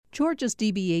Georgia's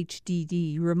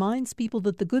DBHDD reminds people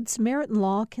that the Good Samaritan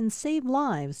Law can save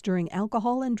lives during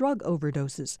alcohol and drug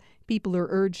overdoses. People are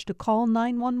urged to call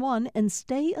 911 and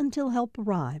stay until help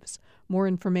arrives. More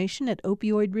information at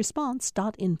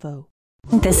opioidresponse.info.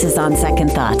 This is On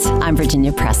Second Thoughts. I'm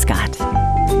Virginia Prescott.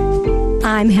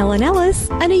 I'm Helen Ellis,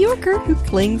 a New Yorker who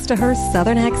clings to her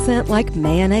Southern accent like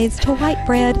mayonnaise to white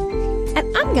bread.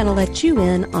 And I'm going to let you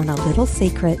in on a little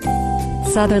secret.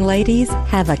 Southern ladies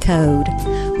have a code.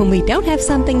 When we don't have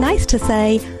something nice to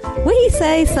say, we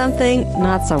say something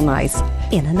not so nice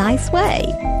in a nice way.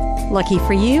 Lucky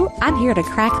for you, I'm here to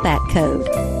crack that code.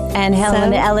 And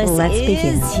Helen Ellis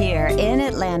begin. is here in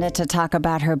Atlanta to talk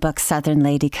about her book, Southern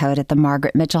Lady Code, at the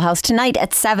Margaret Mitchell House tonight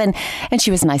at 7. And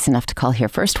she was nice enough to call here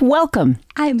first. Welcome.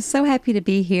 I am so happy to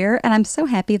be here, and I'm so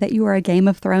happy that you are a Game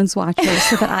of Thrones watcher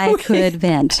so that I could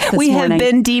vent this morning. Have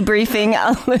been debriefing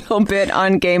a little bit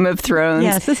on Game of Thrones.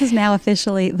 Yes, this is now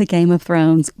officially the Game of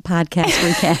Thrones podcast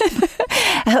recap.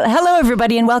 Hello,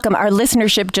 everybody, and welcome. Our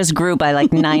listenership just grew by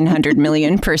like 900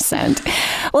 million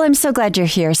 %. Well, I'm so glad you're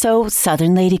here. So,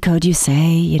 Southern Lady Code, you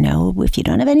say, if you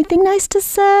don't have anything nice to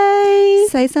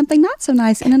say something not so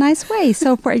nice in a nice way.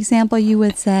 So, for example, you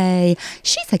would say,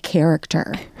 she's a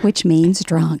character, which means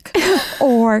drunk.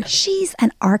 Or she's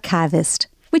an archivist,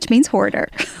 which means hoarder.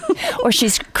 Or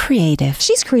she's creative.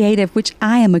 She's creative, which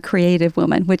I am a creative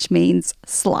woman, which means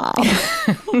slob.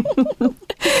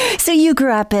 So you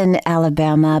grew up in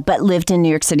Alabama, but lived in New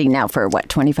York City now for,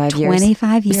 25 years?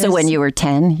 25 years. So when you were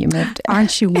 10, you moved?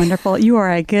 Aren't you wonderful? You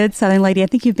are a good Southern lady. I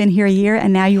think you've been here a year,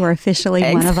 and now you are officially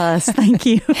one of us. Thank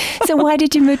you. So why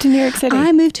did you move to New York City?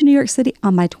 I moved to New York City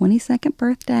on my 22nd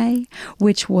birthday,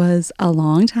 which was a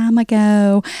long time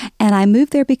ago. And I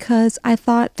moved there because I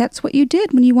thought that's what you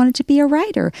did when you wanted to be a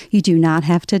writer. You do not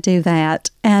have to do that.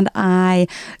 And I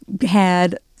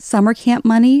had summer camp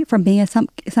money from being a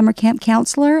summer camp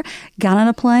counselor, got on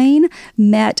a plane,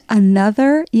 met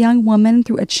another young woman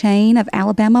through a chain of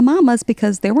Alabama mamas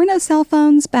because there were no cell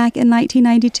phones back in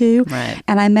 1992. Right.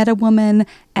 And I met a woman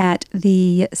at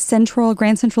the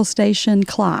Grand Central Station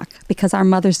clock because our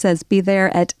mother says be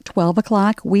there at 12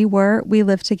 o'clock. We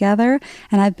lived together,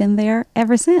 and I've been there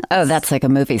ever since. Oh, that's like a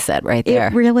movie set right there.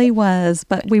 It really was,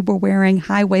 but we were wearing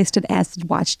high-waisted acid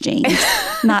wash jeans.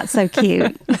 Not so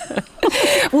cute.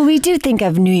 Well, we do think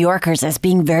of New Yorkers as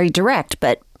being very direct,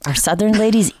 but are Southern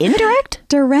ladies indirect?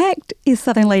 Direct is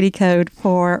Southern lady code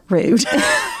for rude.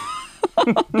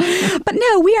 But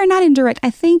no, we are not indirect. I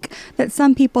think that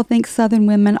some people think Southern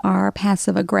women are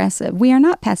passive-aggressive. We are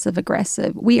not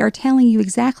passive-aggressive. We are telling you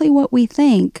exactly what we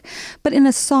think, but in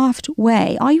a soft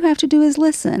way. All you have to do is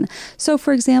listen. So,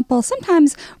 for example,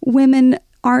 sometimes women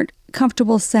aren't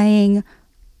comfortable saying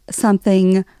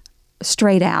something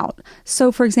straight out.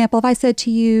 So, for example, if I said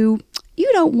to you, you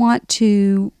don't want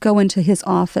to go into his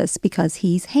office because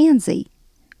he's handsy,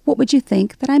 what would you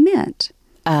think that I meant?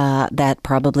 That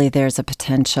probably there's a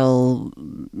potential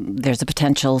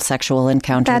sexual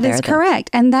encounter there. That is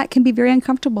correct. And that can be very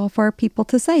uncomfortable for people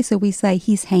to say. So we say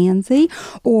he's handsy,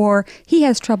 or he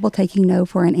has trouble taking no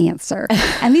for an answer.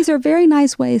 And these are very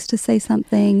nice ways to say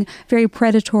something very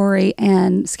predatory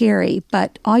and scary.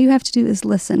 But all you have to do is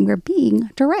listen. We're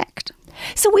being direct.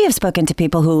 So we have spoken to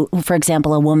people who, for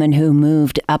example, a woman who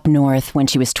moved up north when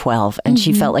she was 12 and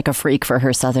she felt like a freak for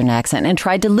her Southern accent and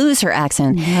tried to lose her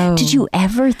accent. No. Did you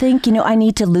ever think, I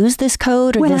need to lose this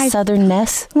code or this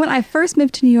Southern-ness? When I first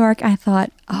moved to New York, I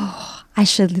thought, I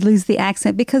should lose the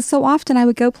accent, because so often I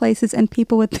would go places and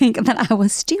people would think that I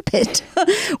was stupid,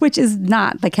 which is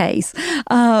not the case.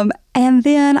 And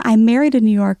then I married a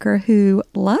New Yorker who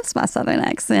loves my Southern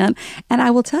accent. And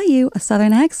I will tell you, a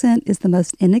Southern accent is the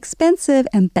most inexpensive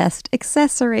and best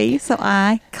accessory. So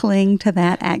I cling to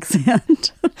that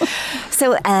accent.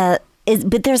 So,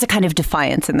 but there's a kind of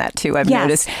defiance in that, too, I've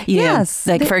noticed. Yes.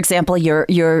 Like, for example,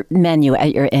 your menu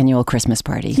at your annual Christmas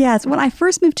party. Yes. When I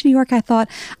first moved to New York, I thought,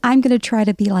 I'm going to try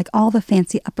to be like all the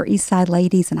fancy Upper East Side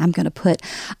ladies, and I'm going to put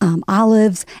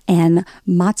olives and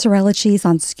mozzarella cheese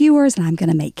on skewers, and I'm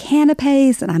going to make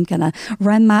canapes, and I'm going to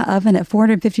run my oven at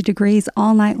 450 degrees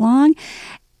all night long.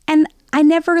 And I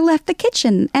never left the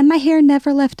kitchen, and my hair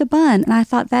never left a bun. And I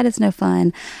thought, that is no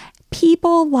fun.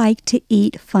 People like to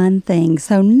eat fun things.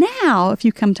 So now, if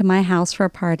you come to my house for a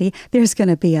party, there's going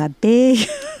to be a big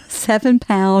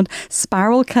 7-pound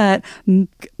spiral cut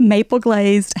maple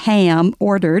glazed ham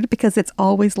ordered, because it's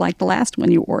always like the last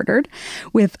one you ordered,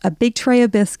 with a big tray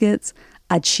of biscuits,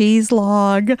 a cheese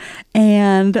log,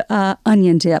 and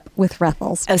onion dip with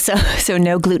Ruffles. Oh, so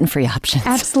no gluten-free options.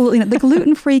 Absolutely not. The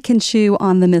gluten-free can chew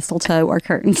on the mistletoe or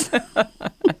curtains.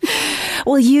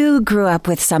 Well, you grew up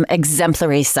with some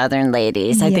exemplary Southern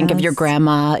ladies. I think of your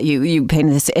grandma. You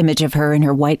painted this image of her in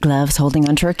her white gloves holding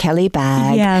onto her Kelly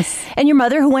bag. Yes. And your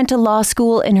mother, who went to law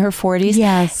school in her 40s.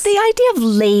 Yes. The idea of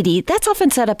lady, that's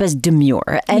often set up as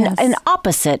demure and an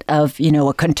opposite of,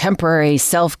 a contemporary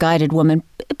self-guided woman.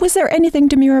 Was there anything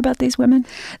demure about these women?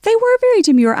 They were very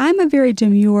demure. I'm a very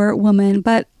demure woman,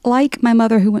 but like my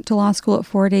mother who went to law school at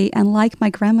 40 and like my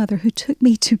grandmother who took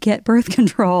me to get birth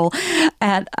control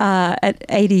at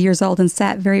 80 years old and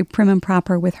sat very prim and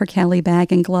proper with her Kelly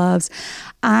bag and gloves,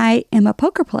 I am a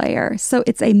poker player. So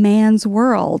it's a man's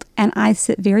world. And I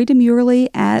sit very demurely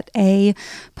at a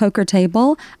poker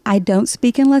table. I don't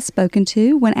speak unless spoken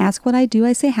to. When asked what I do,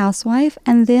 I say housewife.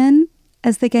 And then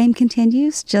as the game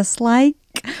continues, just like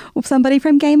somebody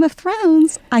from Game of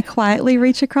Thrones, I quietly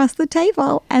reach across the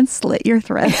table and slit your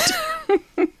throat.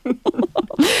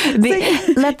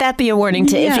 Let that be a warning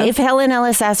to if Helen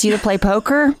Ellis asks you to play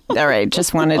poker. All right,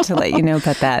 just wanted to let you know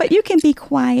about that. But you can be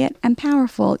quiet and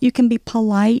powerful. You can be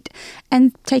polite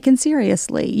and taken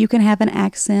seriously. You can have an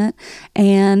accent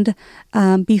and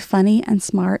be funny and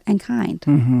smart and kind.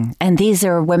 Mm-hmm. And these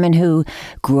are women who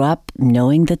grew up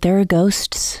knowing that there are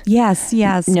ghosts. Yes,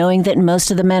 yes. Knowing that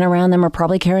most of the men around them are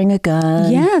probably carrying a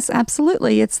gun. Yes,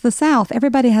 absolutely. It's the South.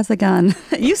 Everybody has a gun.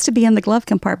 It used to be in the glove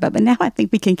compartment, but now I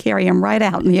think we can carry them right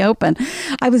out in the open.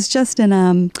 I was just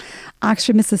in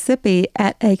Oxford, Mississippi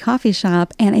at a coffee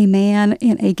shop, and a man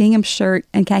in a gingham shirt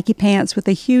and khaki pants with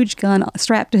a huge gun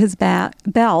strapped to his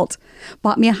belt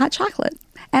bought me a hot chocolate.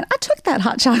 And I took that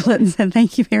hot chocolate and said,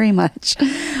 thank you very much.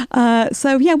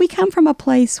 We come from a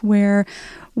place where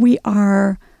we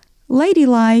are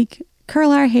ladylike,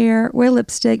 curl our hair, wear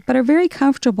lipstick, but are very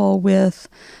comfortable with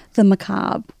the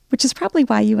macabre, which is probably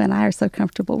why you and I are so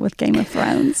comfortable with Game of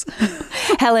Thrones.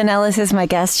 Helen Ellis is my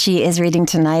guest. She is reading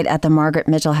tonight at the Margaret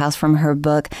Mitchell House from her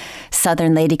book,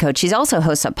 Southern Lady Code. She's also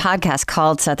hosts a podcast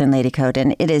called Southern Lady Code,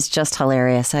 and it is just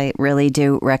hilarious. I really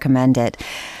do recommend it.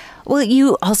 Well,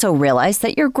 you also realize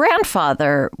that your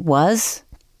grandfather was,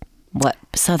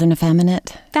 Southern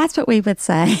effeminate? That's what we would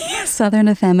say, Southern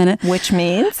effeminate. Which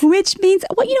means? Well,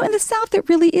 in the South it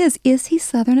really is he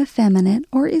Southern effeminate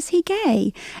or is he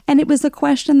gay? And it was a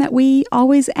question that we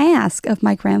always ask of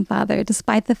my grandfather,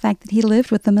 despite the fact that he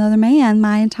lived with another man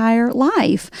my entire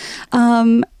life.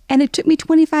 And it took me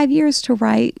 25 years to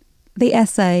write the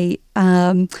essay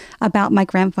about my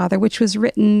grandfather, which was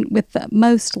written with the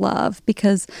most love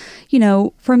because,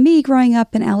 for me growing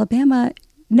up in Alabama,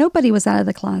 nobody was out of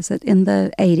the closet in the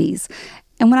 80s.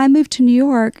 And when I moved to New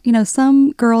York,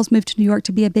 some girls moved to New York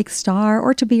to be a big star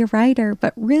or to be a writer,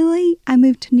 but really I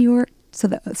moved to New York so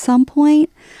that at some point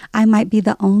I might be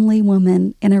the only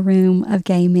woman in a room of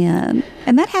gay men.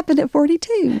 And that happened at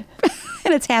 42.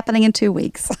 And it's happening in 2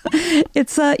 weeks.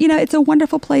 It's a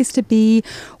wonderful place to be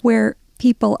where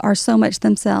people are so much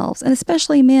themselves, and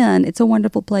especially men. It's a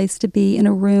wonderful place to be in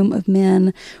a room of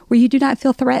men where you do not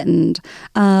feel threatened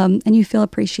and you feel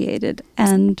appreciated.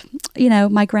 And,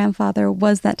 my grandfather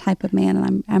was that type of man,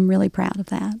 and I'm really proud of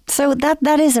that. So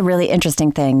that is a really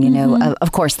interesting thing.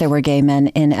 Of course, there were gay men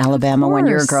in Alabama when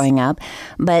you were growing up,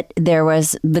 but there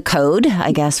was the code,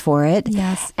 I guess, for it.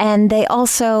 Yes. And they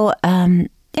also,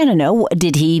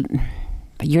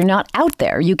 you're not out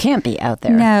there. You can't be out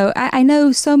there. No, I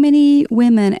know so many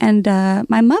women, and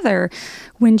my mother,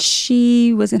 when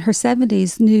she was in her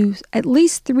 70s, knew at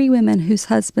least 3 women whose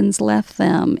husbands left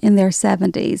them in their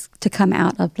 70s to come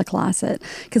out of the closet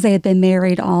because they had been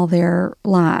married all their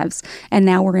lives. And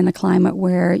now we're in a climate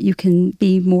where you can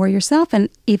be more yourself. And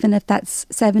even if that's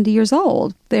 70 years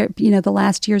old, the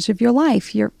last years of your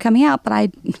life, you're coming out. But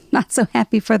I'm not so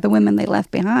happy for the women they left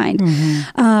behind.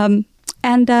 Mm-hmm.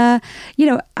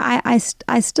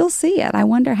 I still see it. I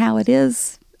wonder how it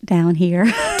is down here.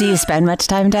 Do you spend much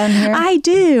time down here? I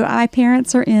do. My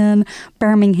parents are in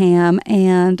Birmingham,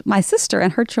 and my sister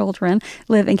and her children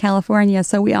live in California,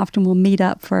 so we often will meet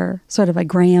up for sort of a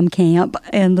Graham camp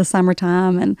in the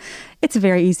summertime, and it's a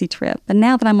very easy trip. And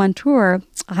now that I'm on tour,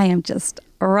 I am just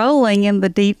rolling in the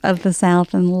deep of the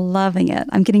South and loving it.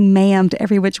 I'm getting ma'amed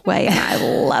every which way, and I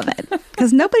love it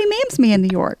because nobody ma'ams me in New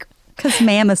York. Because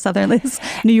ma'am is Southern, is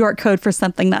New York code for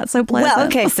something not so pleasant. Well,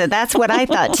 okay, so that's what I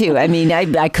thought too. I mean,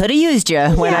 I could have used you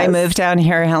when I moved down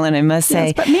here, Helen, I must say.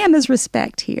 Yes, but ma'am is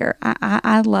respect here.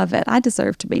 I love it. I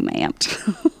deserve to be ma'amed.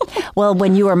 Well,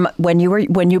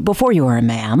 before you were a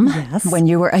ma'am, yes. when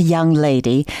you were a young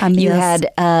lady, you had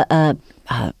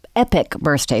epic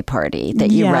birthday party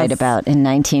that you Yes. write about in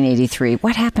 1983.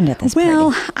 What happened at this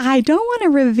Well, party? I don't want to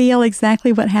reveal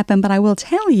exactly what happened, but I will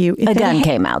tell you. If A it gun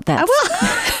came out. That's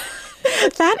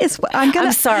That is what I'm going to.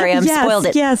 I'm sorry, I'm spoiled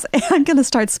it. Yes, I'm going to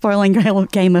start spoiling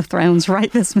Game of Thrones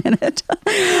right this minute.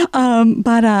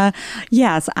 But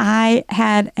yes, I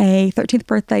had a 13th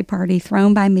birthday party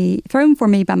thrown for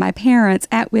me by my parents,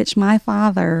 at which my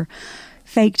father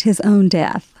faked his own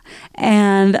death.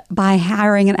 And by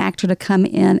hiring an actor to come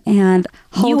in and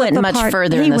hold you up went the much part,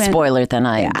 further he in the went- spoiler than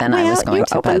I was going you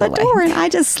to. By opened the the way, door and I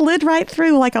just slid right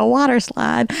through like a water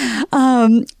slide.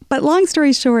 But long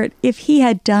story short, if he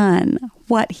had done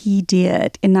what he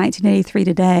did in 1983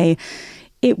 today,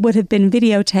 it would have been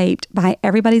videotaped by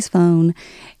everybody's phone.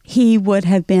 He would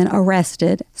have been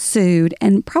arrested, sued,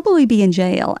 and probably be in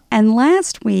jail. And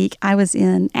last week, I was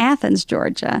in Athens,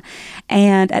 Georgia,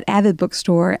 and at Avid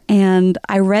Bookstore, and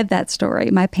I read that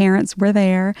story. My parents were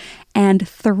there, and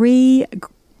three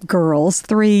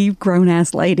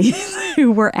grown-ass ladies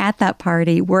who were at that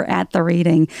party were at the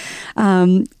reading.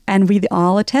 And we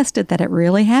all attested that it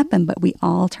really happened, but we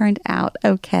all turned out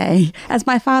okay. As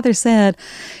my father said,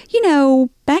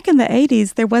 back in the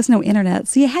 80s, there was no internet,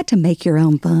 so you had to make your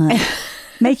own fun.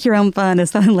 Make your own fun is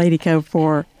Southern Lady Code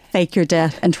for fake your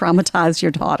death and traumatize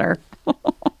your daughter.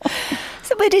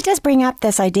 But it does bring up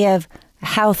this idea of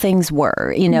how things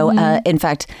were. In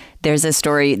fact, there's a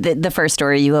story, the first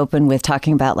story you open with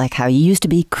talking about like how you used to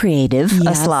be creative, a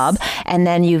Yes. slob, and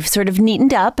then you've sort of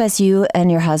neatened up as you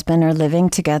and your husband are living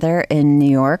together in New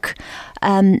York.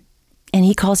 And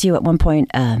he calls you at one point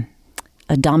a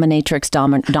dominatrix,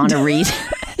 Donna Reed.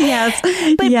 Yes.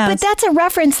 But that's a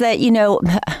reference that,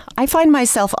 I find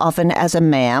myself often as a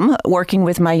ma'am working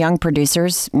with my young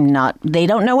producers, they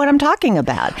don't know what I'm talking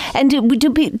about. And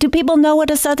do people know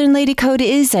what a Southern Lady Code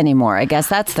is anymore? I guess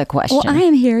that's the question. Well, I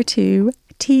am here to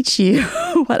teach you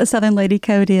what a Southern Lady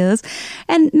Code is.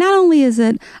 And not only is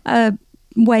it a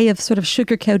way of sort of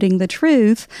sugarcoating the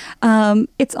truth,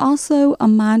 it's also a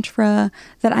mantra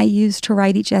that I use to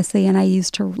write each essay and I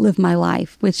use to live my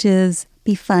life, which is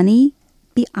be funny,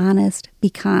 be honest, be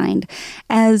kind.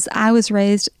 As I was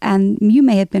raised, and you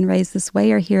may have been raised this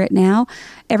way or hear it now,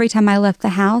 every time I left the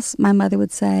house, my mother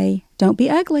would say, "Don't be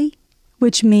ugly,"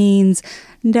 which means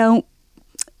don't,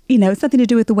 it's nothing to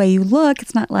do with the way you look.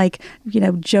 It's not like,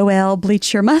 Joelle,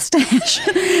 bleach your mustache.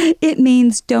 It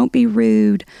means don't be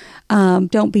rude,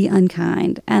 don't be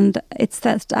unkind. And it's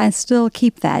that I still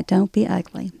keep that, don't be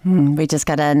ugly. We just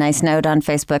got a nice note on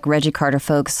Facebook. Reggie Carter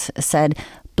folks said,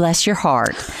 "Bless your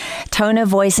heart. Tone of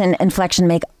voice and inflection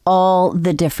make all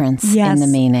the difference in the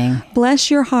meaning." Bless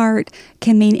your heart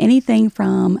can mean anything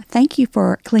from thank you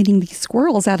for cleaning these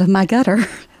squirrels out of my gutter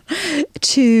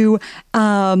to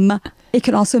it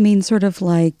could also mean sort of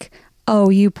like, oh,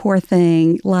 you poor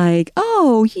thing. Like,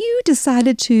 oh, you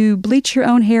decided to bleach your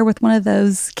own hair with one of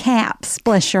those caps.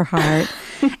 Bless your heart.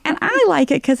 And I like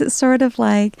it because it's sort of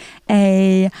like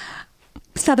a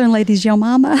Southern lady's yo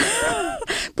mama.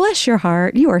 Bless your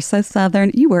heart. You are so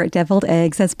Southern. You were deviled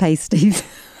eggs as pasties.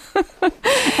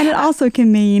 And it also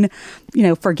can mean,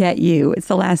 forget you. It's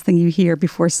the last thing you hear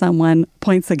before someone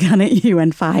points a gun at you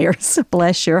and fires.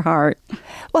 Bless your heart.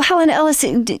 Well, Helen Ellis,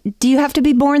 do you have to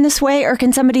be born this way, or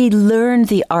can somebody learn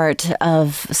the art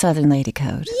of Southern Lady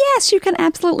Code? Yes, you can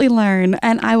absolutely learn.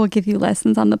 And I will give you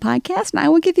lessons on the podcast and I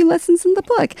will give you lessons in the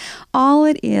book. All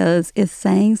it is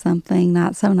saying something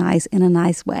not so nice in a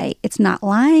nice way. It's not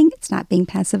lying. It's not being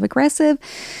passive aggressive.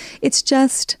 It's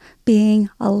just being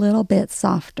a little bit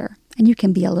softer. And you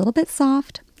can be a little bit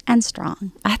soft and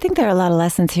strong. I think there are a lot of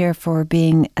lessons here for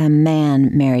being a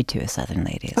man married to a Southern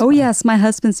lady. Oh, yes. My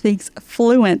husband speaks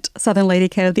fluent Southern Lady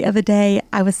Code. The other day,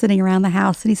 I was sitting around the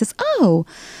house and he says, "Oh,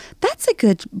 that's a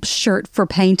good shirt for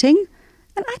painting."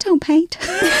 And I don't paint.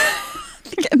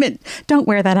 I mean, don't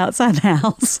wear that outside the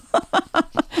house.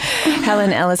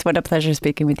 Helen Ellis, what a pleasure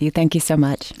speaking with you. Thank you so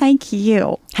much. Thank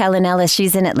you. Helen Ellis,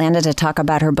 she's in Atlanta to talk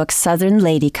about her book, Southern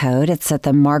Lady Code. It's at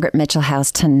the Margaret Mitchell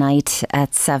House tonight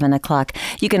at 7 o'clock.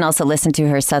 You can also listen to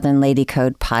her Southern Lady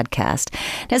Code podcast.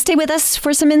 Now stay with us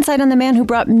for some insight on the man who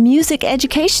brought music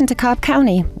education to Cobb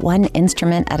County, one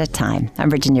instrument at a time. I'm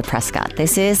Virginia Prescott.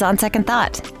 This is On Second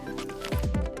Thought.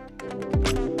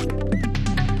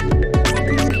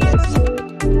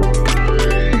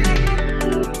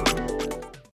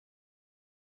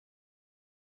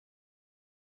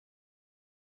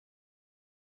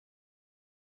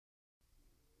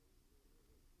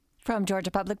 From Georgia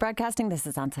Public Broadcasting, this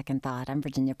is On Second Thought. I'm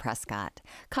Virginia Prescott.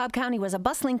 Cobb County was a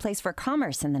bustling place for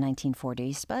commerce in the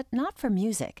 1940s, but not for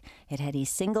music. It had a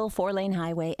single 4-lane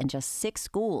highway and just 6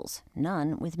 schools,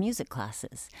 none with music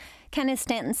classes. Kenneth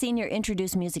Stanton Sr.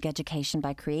 introduced music education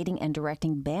by creating and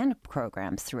directing band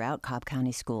programs throughout Cobb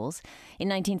County schools. In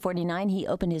 1949, he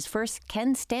opened his first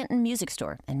Ken Stanton Music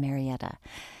Store in Marietta.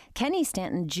 Kenny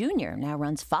Stanton Jr. now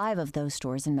runs 5 of those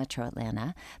stores in Metro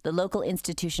Atlanta. The local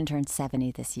institution turned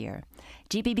 70 this year.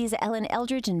 GPB's Ellen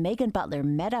Eldridge and Megan Butler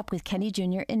met up with Kenny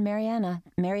Jr. in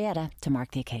Marietta to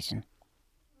mark the occasion.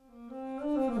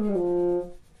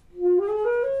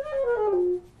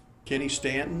 Kenny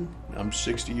Stanton, I'm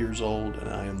 60 years old, and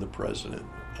I am the president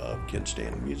of Ken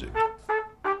Stanton Music.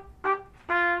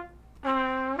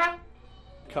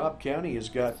 Cobb County has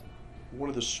got one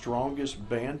of the strongest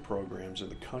band programs in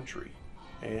the country,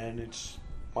 and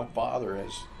my father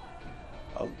has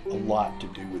a lot to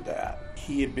do with that.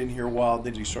 He had been here a while,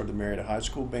 then he started the Marietta High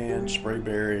School Band,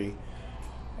 Sprayberry,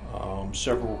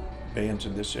 several bands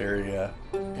in this area,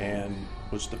 and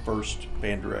was the first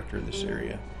band director in this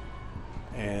area.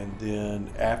 And then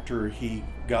after he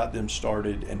got them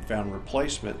started and found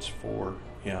replacements for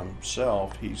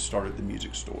himself, he started the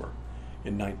music store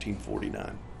in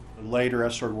 1949. Later, I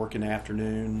started working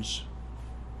afternoons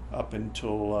up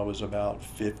until I was about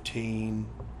 15,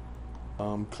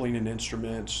 cleaning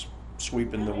instruments,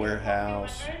 sweeping the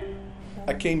warehouse.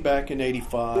 I came back in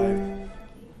 85.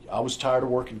 I was tired of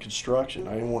working construction.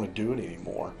 I didn't want to do it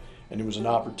anymore. And there was an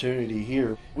opportunity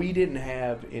here. We didn't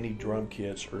have any drum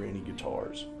kits or any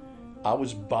guitars. I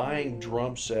was buying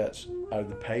drum sets out of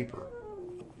the paper.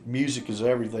 Music is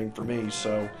everything for me,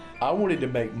 so I wanted to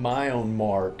make my own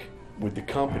mark with the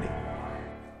company.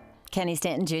 Kenny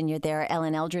Stanton Jr. there,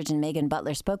 Ellen Eldridge and Megan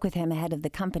Butler spoke with him ahead of the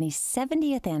company's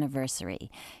 70th anniversary.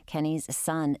 Kenny's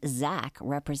son, Zach,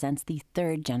 represents the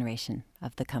 3rd generation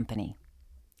of the company.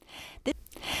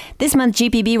 This month,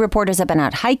 GPB reporters have been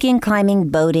out hiking, climbing,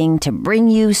 boating to bring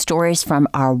you stories from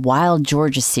our Wild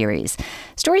Georgia series.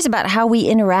 Stories about how we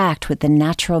interact with the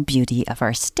natural beauty of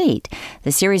our state.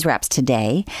 The series wraps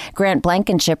today. Grant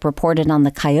Blankenship reported on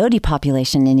the coyote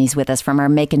population, and he's with us from our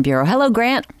Macon Bureau. Hello,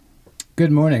 Grant.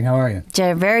 Good morning. How are you?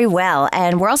 Very well.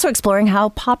 And we're also exploring how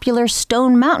popular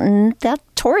Stone Mountain, that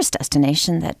tourist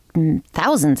destination that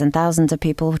thousands and thousands of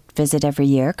people visit every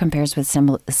year, compares with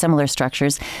similar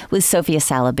structures, with Sophia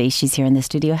Salaby. She's here in the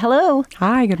studio. Hello.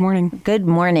 Hi, good morning. Good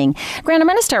morning. Grant, I'm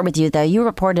going to start with you, though. You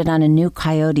reported on a new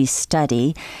coyote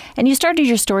study, and you started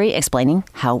your story explaining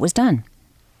how it was done.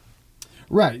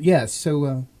 Right, yes.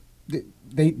 So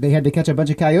they had to catch a bunch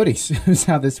of coyotes. Is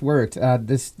how this worked.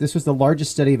 This was the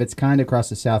largest study of its kind across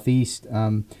the Southeast.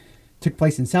 Took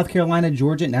place in South Carolina,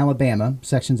 Georgia, and Alabama,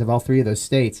 sections of all 3 of those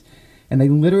states. And they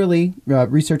literally,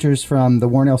 researchers from the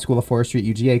Warnell School of Forestry at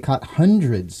UGA caught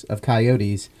hundreds of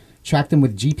coyotes, tracked them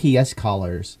with GPS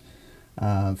collars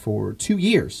for 2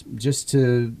 years, just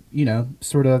to,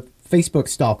 sort of Facebook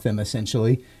stalk them,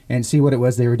 essentially, and see what it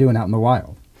was they were doing out in the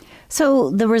wild.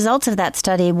 So the results of that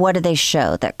study, what do they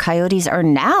show? That coyotes are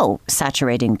now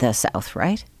saturating the South,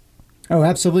 right? Oh,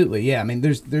 absolutely. Yeah. I mean,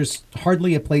 there's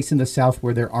hardly a place in the South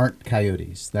where there aren't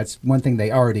coyotes. That's one thing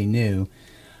they already knew.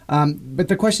 But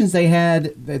the questions they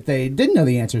had that they didn't know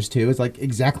the answers to is like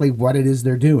exactly what it is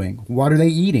they're doing. What are they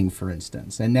eating, for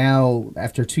instance? And now,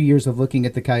 after 2 years of looking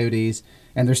at the coyotes,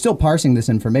 and they're still parsing this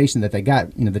information that they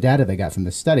got, the data they got from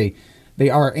the study, they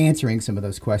are answering some of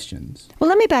those questions. Well,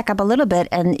 let me back up a little bit.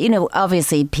 And,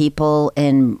 obviously people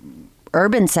in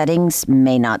urban settings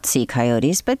may not see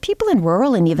coyotes, but people in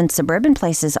rural and even suburban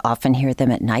places often hear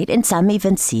them at night, and some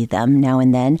even see them now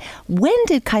and then. When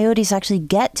did coyotes actually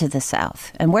get to the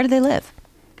South, and where do they live?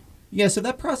 Yeah, so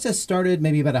that process started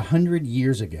maybe about 100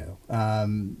 years ago.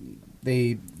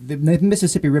 The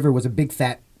Mississippi River was a big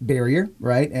fat barrier,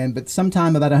 right? But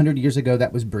sometime about 100 years ago,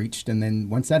 that was breached, and then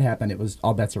once that happened, it was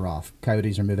all bets are off.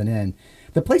 Coyotes are moving in.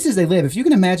 The places they live, if you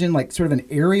can imagine like sort of an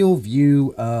aerial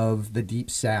view of the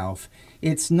Deep South,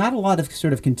 it's not a lot of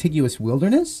sort of contiguous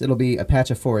wilderness. It'll be a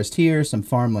patch of forest here, some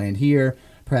farmland here,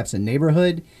 perhaps a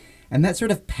neighborhood. And that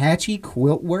sort of patchy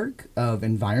quilt work of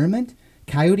environment,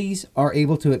 coyotes are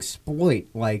able to exploit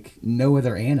like no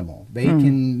other animal. They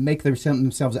can make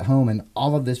themselves at home in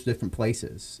all of these different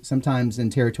places, sometimes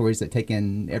in territories that take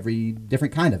in every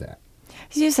different kind of that.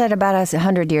 As you said about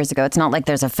 100 years ago, it's not like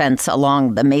there's a fence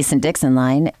along the Mason-Dixon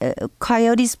line.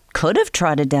 Coyotes could have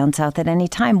trotted down south at any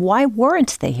time. Why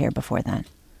weren't they here before then?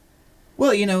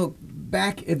 Well,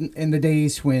 back in the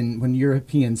days when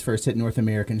Europeans first hit North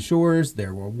American shores,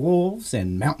 there were wolves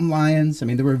and mountain lions. I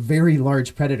mean, there were very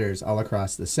large predators all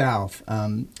across the South.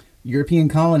 European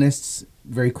colonists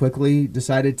very quickly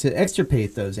decided to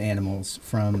extirpate those animals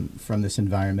from this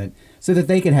environment so that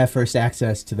they could have first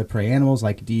access to the prey animals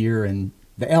like deer and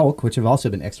the elk, which have also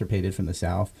been extirpated from the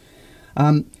south.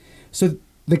 So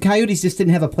the coyotes just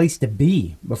didn't have a place to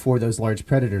be before those large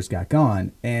predators got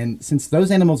gone. And since those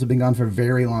animals have been gone for a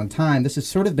very long time, this has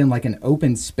sort of been like an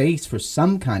open space for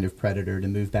some kind of predator to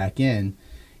move back in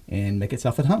and make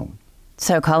itself at home.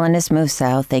 So colonists moved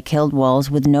south. They killed wolves.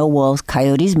 With no wolves,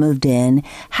 coyotes moved in.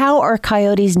 How are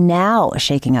coyotes now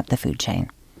shaking up the food chain?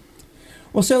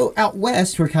 Well, so out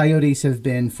west, where coyotes have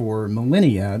been for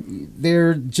millennia,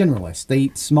 they're generalists. They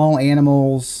eat small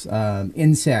animals,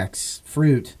 insects,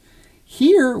 fruit.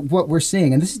 Here, what we're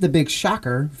seeing, and this is the big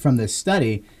shocker from this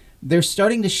study, they're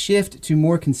starting to shift to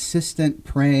more consistent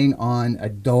preying on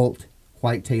adult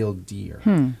white-tailed deer.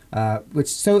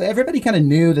 So everybody kind of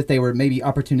knew that they were maybe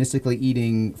opportunistically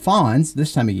eating fawns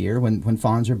this time of year when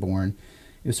fawns are born.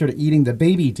 It was sort of eating the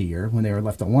baby deer when they were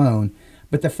left alone.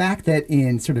 But the fact that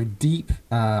in sort of deep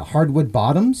hardwood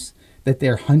bottoms that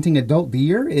they're hunting adult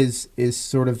deer is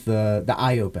sort of the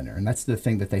eye-opener, and that's the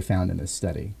thing that they found in this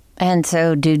study. And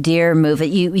so do deer move?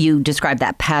 You described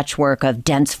that patchwork of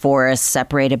dense forests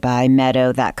separated by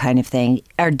meadow, that kind of thing.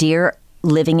 Are deer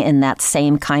living in that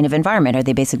same kind of environment? Are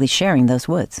they basically sharing those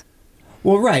woods?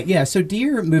 Well, right, yeah. So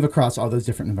deer move across all those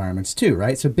different environments too,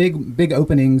 right? So big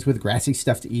openings with grassy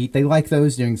stuff to eat. They like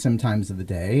those during some times of the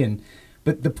day.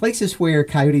 But the places where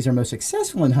coyotes are most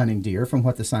successful in hunting deer, from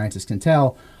what the scientists can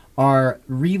tell, are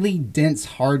really dense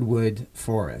hardwood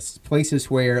forests.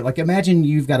 Places where, like, imagine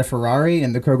you've got a Ferrari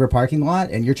in the Kroger parking lot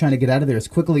and you're trying to get out of there as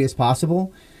quickly as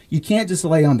possible. You can't just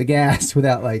lay on the gas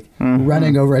without,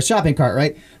 running over a shopping cart,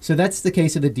 right? So that's the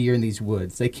case of the deer in these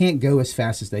woods. They can't go as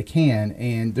fast as they can,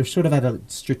 and they're sort of at a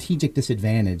strategic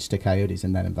disadvantage to coyotes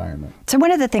in that environment. So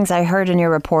one of the things I heard in your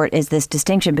report is this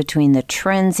distinction between the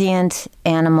transient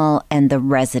animal and the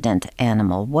resident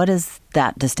animal. What does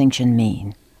that distinction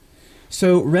mean?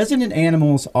 So resident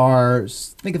animals are,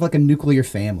 think of like a nuclear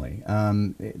family.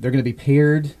 They're going to be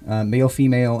paired, male,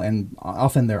 female, and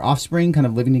often their offspring kind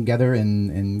of living together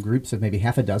in groups of maybe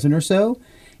half a dozen or so.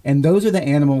 And those are the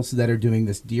animals that are doing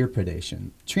this deer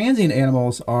predation. Transient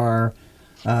animals are,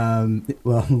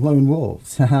 lone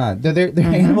wolves. They're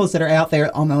animals that are out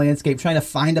there on the landscape trying to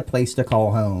find a place to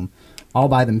call home all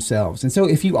by themselves. And so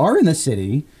if you are in the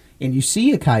city and you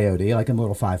see a coyote, like in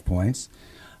Little 5 Points,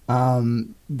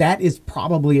 that is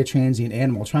probably a transient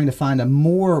animal trying to find a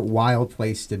more wild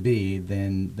place to be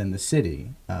than the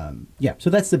city. So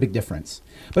that's the big difference.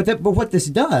 But what this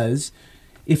does,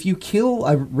 if you kill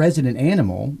a resident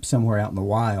animal somewhere out in the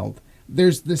wild,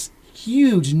 there's this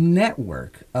huge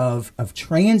network of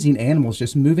transient animals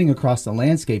just moving across the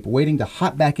landscape, waiting to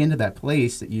hop back into that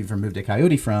place that you've removed a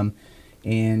coyote from,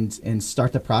 and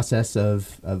start the process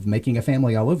of making a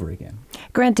family all over again.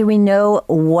 Grant, do we know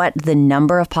what the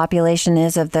number of population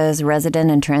is of those resident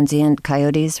and transient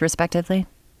coyotes, respectively?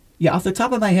 Yeah, off the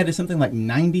top of my head, it's something like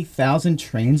 90,000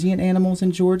 transient animals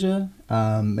in Georgia,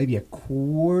 maybe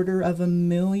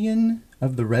 250,000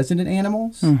 of the resident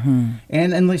animals,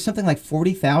 and like something like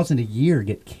 40,000 a year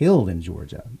get killed in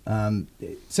Georgia.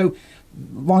 So,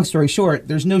 long story short,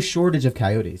 there's no shortage of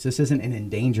coyotes. This isn't an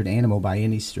endangered animal by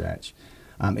any stretch.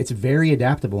 It's very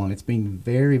adaptable, and it's being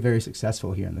very, very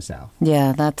successful here in the South.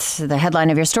 Yeah, that's the headline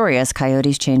of your story. As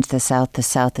coyotes change the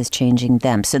South is changing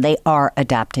them. So they are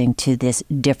adapting to this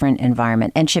different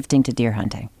environment and shifting to deer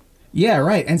hunting. Yeah,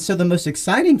 right. And so the most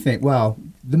exciting thing,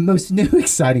 the most new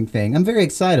exciting thing, I'm very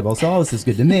excitable, so all this is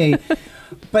good to me,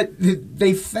 but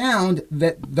they found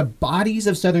that the bodies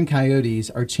of southern coyotes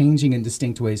are changing in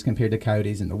distinct ways compared to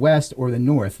coyotes in the West or the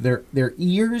North. Their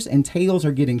ears and tails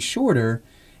are getting shorter.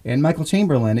 And Michael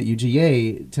Chamberlain at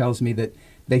UGA tells me that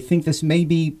they think this may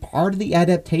be part of the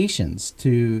adaptations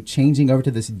to changing over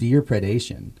to this deer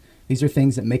predation. These are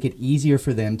things that make it easier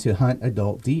for them to hunt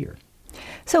adult deer.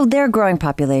 So their growing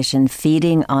population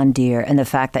feeding on deer and the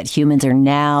fact that humans are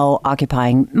now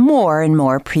occupying more and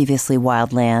more previously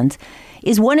wild lands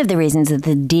is one of the reasons that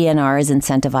the DNR is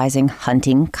incentivizing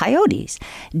hunting coyotes.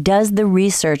 Does the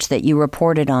research that you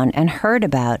reported on and heard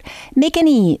about make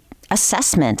any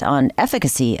assessment on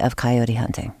efficacy of coyote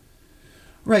hunting?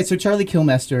 Right. So Charlie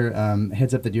Kilmester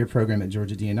heads up the deer program at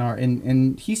Georgia DNR,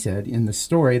 and he said in the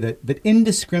story that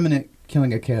indiscriminate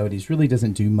killing of coyotes really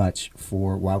doesn't do much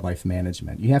for wildlife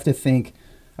management. You have to think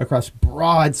across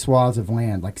broad swaths of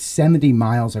land, like 70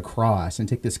 miles across, and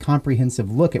take this comprehensive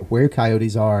look at where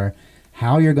coyotes are,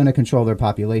 how you're going to control their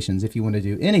populations if you want to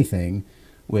do anything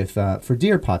with for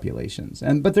deer populations.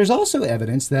 But there's also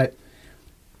evidence that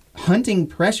hunting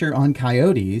pressure on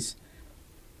coyotes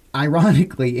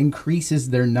ironically increases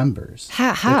their numbers.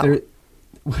 How?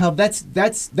 Well,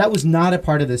 that was not a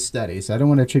part of this study, so I don't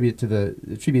want to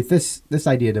attribute this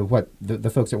idea to what the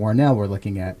folks at Warnell were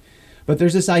looking at. But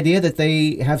there's this idea that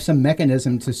they have some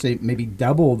mechanism to say maybe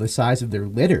double the size of their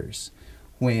litters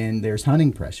when there's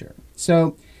hunting pressure.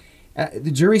 So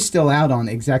the jury's still out on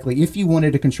exactly, if you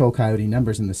wanted to control coyote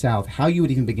numbers in the South, how you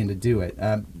would even begin to do it.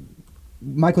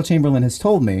 Michael Chamberlain has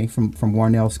told me from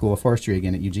Warnell School of Forestry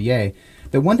again at UGA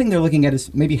that one thing they're looking at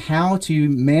is maybe how to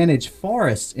manage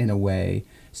forests in a way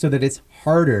so that it's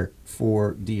harder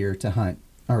for deer to hunt,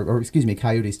 or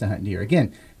coyotes to hunt deer.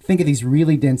 Again, think of these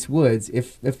really dense woods.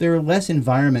 If there are less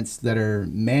environments that are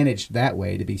managed that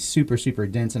way to be super, super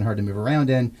dense and hard to move around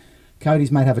in,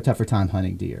 coyotes might have a tougher time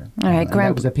hunting deer. All right,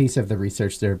 Grant. That was a piece of the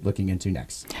research they're looking into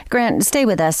next. Grant, stay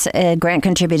with us. Grant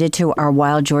contributed to our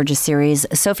Wild Georgia series.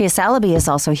 Sophia Salaby is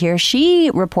also here.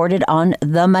 She reported on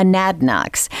the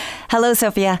Monadnocks. Hello,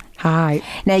 Sophia. Hi.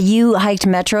 Now, you hiked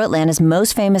Metro Atlanta's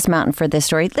most famous mountain for this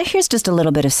story. Here's just a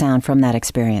little bit of sound from that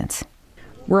experience.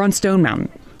 We're on Stone Mountain,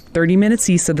 30 minutes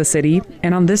east of the city,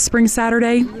 and on this spring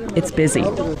Saturday, it's busy.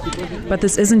 But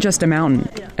this isn't just a mountain.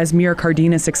 As Mira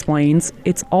Cardenas explains,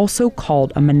 it's also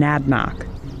called a monadnock.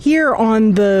 Here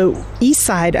on the east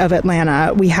side of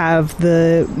Atlanta, we have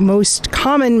the most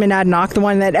common monadnock, the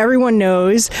one that everyone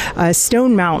knows,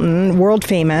 Stone Mountain, world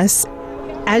famous.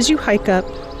 As you hike up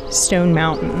Stone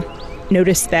Mountain,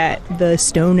 notice that the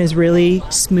stone is really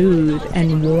smooth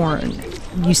and worn.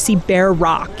 You see bare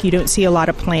rock. You don't see a lot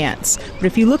of plants. But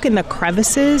if you look in the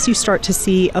crevices, you start to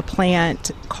see a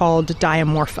plant called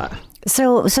Diamorpha.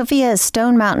 So, Sophia,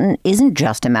 Stone Mountain isn't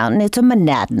just a mountain, it's a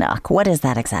monadnock. What is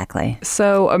that exactly?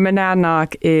 So a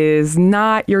monadnock is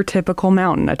not your typical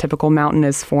mountain. A typical mountain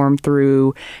is formed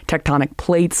through tectonic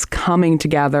plates coming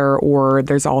together, or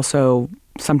there's also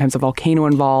sometimes a volcano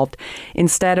involved.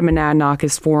 Instead, a monadnock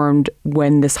is formed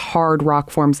when this hard rock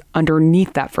forms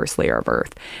underneath that first layer of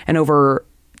earth. And over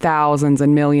thousands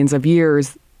and millions of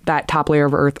years, that top layer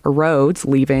of earth erodes,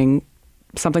 leaving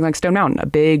something like Stone Mountain, a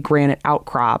big granite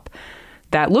outcrop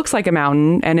that looks like a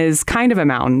mountain and is kind of a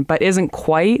mountain, but isn't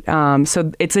quite.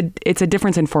 So it's a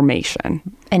difference in formation.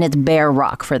 And it's bare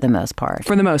rock for the most part.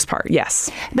 For the most part, yes.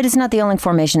 But it's not the only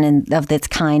formation of its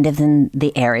kind in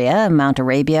the area. Mount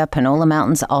Arabia, Panola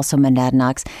Mountains, also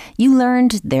monadnocks. You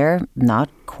learned they're not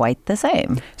quite the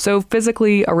same. So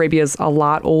physically, Arabia's a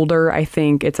lot older. I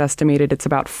think it's estimated it's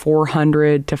about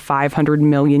 400 to 500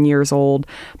 million years old.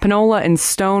 Panola and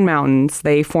Stone Mountains,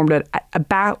 they formed at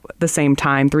about the same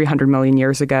time, 300 million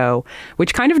years ago,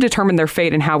 which kind of determined their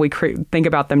fate and how we think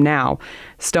about them now.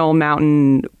 Stone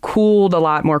Mountain cooled a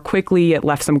lot more quickly. It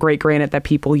left some great granite that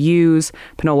people use.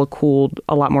 Panola cooled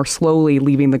a lot more slowly,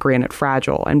 leaving the granite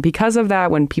fragile. And because of that,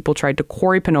 when people tried to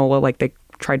quarry Panola, like they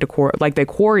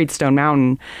quarried Stone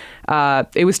Mountain,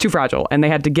 it was too fragile and they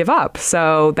had to give up.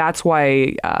 So that's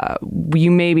why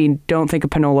you maybe don't think of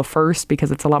Panola first,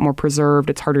 because it's a lot more preserved.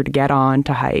 It's harder to get on,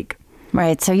 to hike.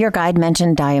 Right. So your guide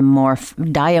mentioned Diamorpha,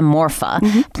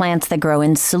 plants that grow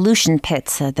in solution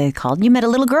pits, they called. You met a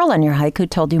little girl on your hike who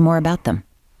told you more about them.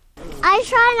 I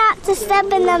try not to step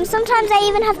in them. Sometimes I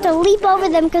even have to leap over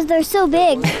them because they're so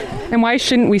big. And why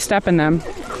shouldn't we step in them?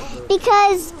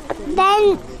 Because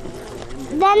then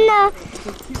the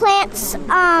plants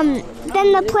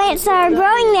that are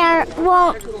growing there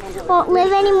won't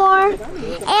live anymore,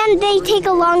 and they take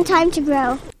a long time to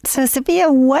grow. So,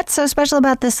 Sophia, what's so special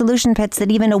about the solution pits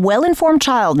that even a well-informed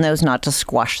child knows not to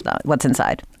squash what's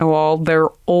inside? Well, they're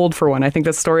old for one. I think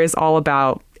this story is all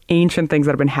about ancient things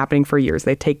that have been happening for years.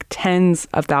 They take tens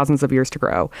of thousands of years to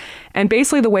grow. And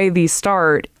basically the way these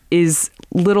start is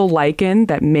little lichen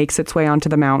that makes its way onto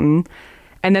the mountain.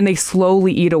 And then they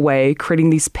slowly eat away,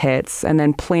 creating these pits. And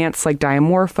then plants like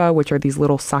Diamorpha, which are these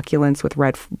little succulents with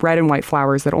red and white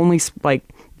flowers that only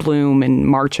bloom in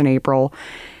March and April.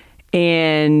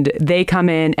 And they come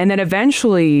in. And then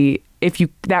eventually,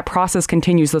 that process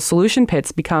continues, the solution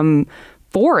pits become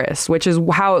forest, which is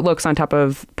how it looks on top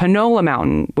of Panola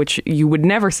Mountain, which you would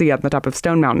never see on the top of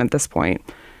Stone Mountain at this point.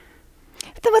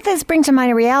 What this brings to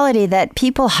mind a reality that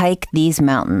people hike these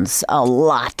mountains a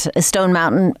lot. Stone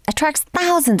Mountain attracts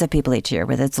thousands of people each year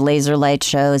with its laser light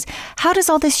shows. How does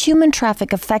all this human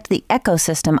traffic affect the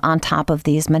ecosystem on top of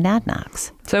these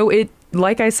monadnocks? So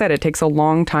like I said, it takes a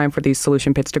long time for these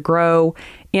solution pits to grow.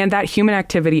 And that human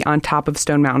activity on top of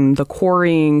Stone Mountain, the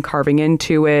quarrying, carving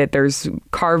into it, there's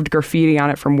carved graffiti on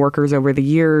it from workers over the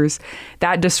years.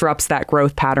 That disrupts that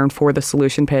growth pattern for the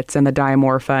solution pits and the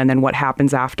Diamorpha and then what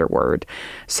happens afterward.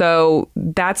 So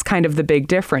that's kind of the big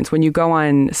difference. When you go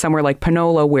on somewhere like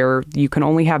Panola, where you can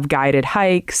only have guided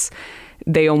hikes,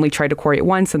 they only tried to quarry it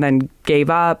once and then gave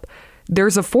up.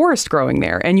 there's a forest growing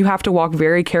there, and you have to walk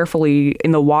very carefully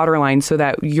in the water line so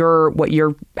that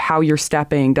how you're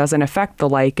stepping doesn't affect the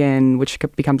lichen, which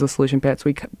becomes a solution pit,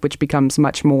 which becomes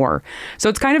much more. So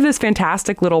it's kind of this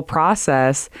fantastic little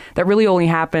process that really only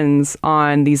happens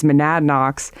on these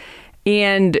monadnocks.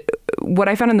 And what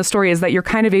I found in the story is that you're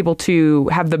kind of able to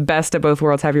have the best of both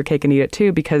worlds, have your cake and eat it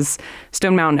too, because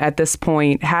Stone Mountain at this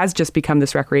point has just become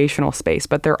this recreational space,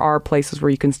 but there are places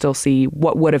where you can still see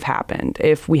what would have happened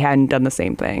if we hadn't done the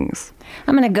same things.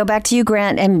 I'm going to go back to you,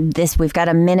 Grant, and we've got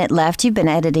a minute left. You've been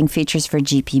editing features for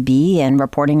GPB and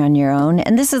reporting on your own,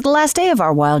 and this is the last day of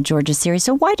our Wild Georgia series.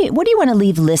 So what do you want to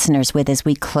leave listeners with as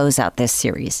we close out this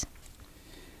series?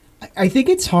 I think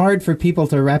it's hard for people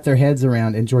to wrap their heads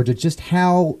around in Georgia just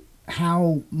how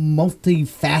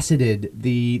multifaceted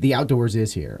the outdoors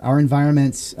is here. Our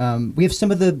environments, we have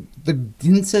some of the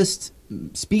densest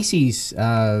species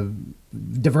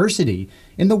diversity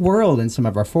in the world in some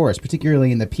of our forests,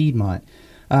 particularly in the Piedmont.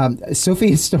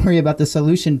 Sophia's story about the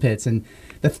solution pits and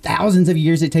the thousands of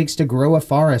years it takes to grow a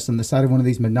forest on the side of one of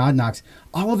these monadnocks.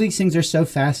 All of these things are so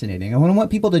fascinating. And what I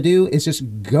want people to do is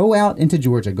just go out into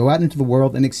Georgia, go out into the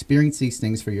world and experience these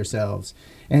things for yourselves.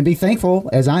 And be thankful,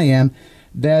 as I am,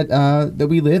 that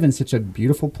we live in such a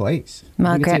beautiful place.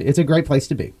 Well, it's a great place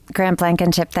to be. Grant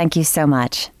Blankenship, thank you so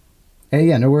much. Hey,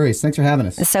 yeah, no worries. Thanks for having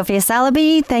us. Sophia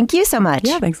Saliby, thank you so much.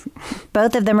 Yeah, thanks.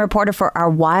 Both of them reported for our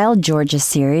Wild Georgia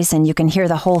series, and you can hear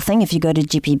the whole thing if you go to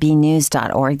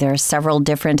gpbnews.org. There are several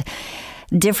different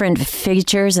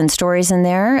features and stories in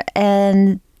there,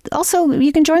 and also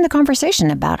you can join the conversation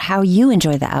about how you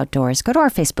enjoy the outdoors. Go to our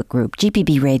Facebook group,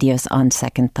 GPB Radio's On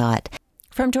Second Thought.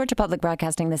 From Georgia Public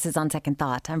Broadcasting, this is On Second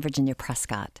Thought. I'm Virginia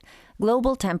Prescott.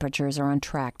 Global temperatures are on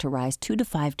track to rise 2 to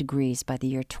 5 degrees by the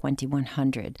year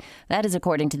 2100. That is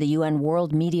according to the UN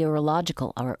World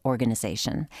Meteorological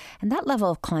Organization. And that level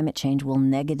of climate change will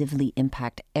negatively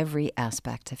impact every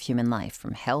aspect of human life,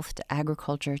 from health to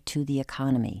agriculture to the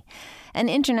economy. An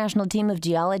international team of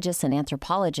geologists and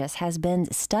anthropologists has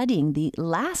been studying the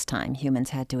last time humans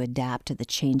had to adapt to the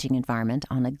changing environment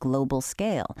on a global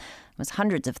scale. It was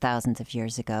hundreds of thousands of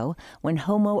years ago when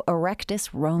Homo erectus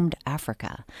roamed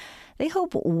Africa. They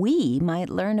hope we might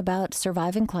learn about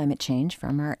surviving climate change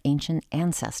from our ancient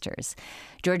ancestors.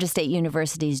 Georgia State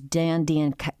University's Dan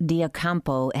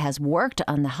Diocampo has worked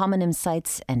on the hominin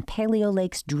sites and Paleo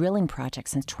Lakes drilling project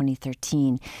since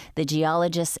 2013. The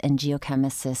geologist and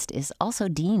geochemist is also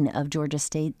dean of Georgia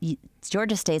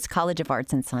State's College of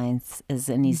Arts and Sciences,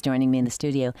 and he's joining me in the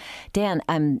studio. Dan,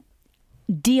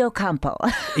 Diocampo.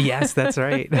 Yes, that's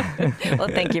right. Well,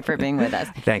 thank you for being with us.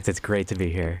 Thanks. It's great to be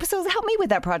here. So help me with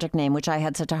that project name, which I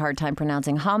had such a hard time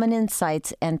pronouncing. Hominin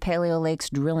Sites and Paleo Lakes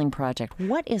Drilling Project.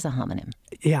 What is a hominin?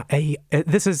 Yeah,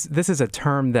 this is a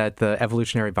term that the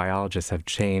evolutionary biologists have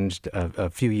changed a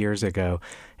few years ago.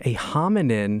 A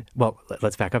hominin, well,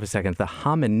 let's back up a second. The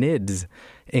hominids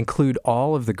include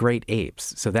all of the great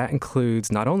apes. So that includes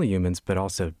not only humans, but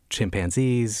also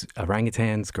chimpanzees,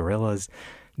 orangutans, gorillas.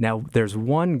 Now, there's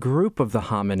one group of the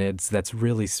hominids that's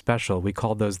really special. We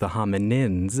call those the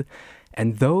hominins,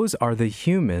 and those are the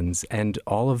humans and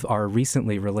all of our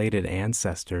recently related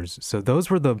ancestors. So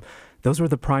those were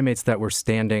the primates that were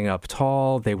standing up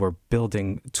tall. They were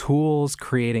building tools,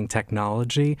 creating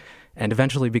technology, and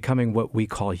eventually becoming what we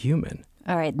call human.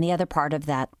 All right, and the other part of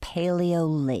that, Paleo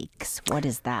Lakes, what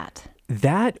is that?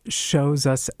 That shows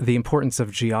us the importance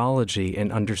of geology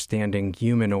in understanding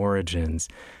human origins.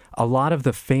 A lot of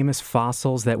the famous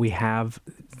fossils that we have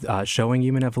showing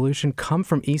human evolution come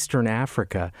from Eastern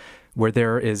Africa, where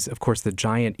there is, of course, the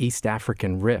giant East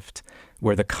African Rift,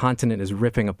 where the continent is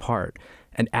ripping apart.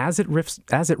 And as it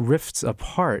rifts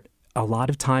apart, a lot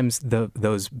of times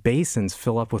those basins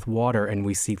fill up with water, and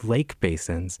we see lake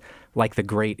basins like the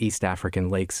great East African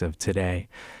lakes of today.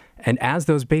 And as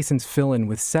those basins fill in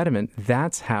with sediment,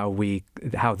 that's how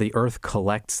the Earth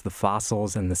collects the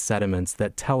fossils and the sediments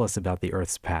that tell us about the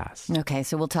Earth's past. Okay,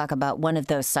 so we'll talk about one of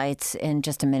those sites in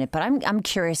just a minute, but I'm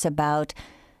curious about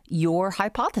your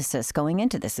hypothesis going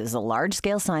into this. This is a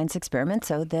large-scale science experiment,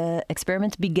 so the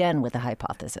experiment began with a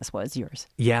hypothesis. What is yours?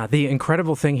 Yeah, the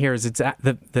incredible thing here is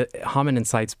the Hominin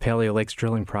Sites Paleo Lakes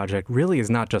Drilling Project really is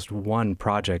not just one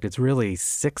project. It's really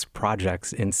 6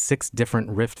 projects in 6 different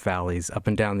rift valleys up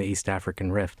and down the East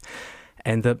African Rift.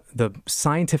 And the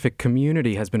scientific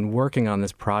community has been working on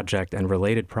this project and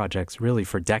related projects really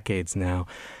for decades now.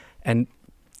 And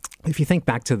if you think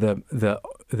back to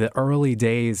the early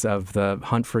days of the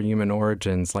hunt for human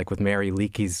origins, like with Mary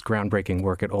Leakey's groundbreaking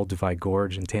work at Olduvai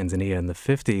Gorge in Tanzania in the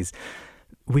 50s,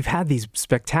 we've had these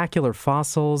spectacular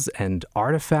fossils and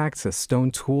artifacts,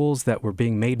 stone tools that were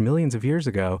being made millions of years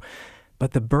ago.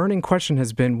 But the burning question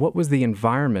has been, what was the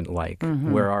environment like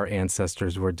where our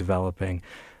ancestors were developing?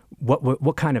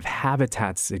 What kind of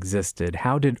habitats existed?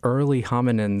 How did early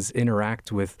hominins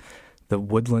interact with the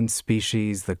woodland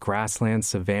species, the grassland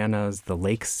savannas, the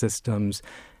lake systems?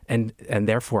 And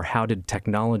therefore, how did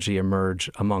technology emerge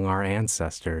among our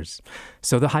ancestors?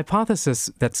 So the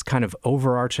hypothesis that's kind of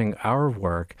overarching our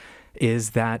work is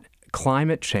that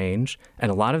climate change, and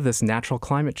a lot of this natural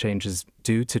climate change is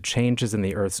due to changes in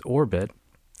the Earth's orbit,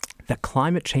 that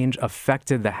climate change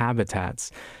affected the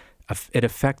habitats. It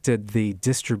affected the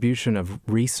distribution of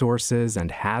resources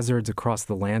and hazards across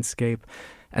the landscape,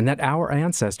 and that our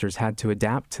ancestors had to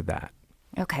adapt to that.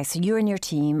 Okay, so you and your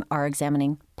team are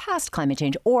examining past climate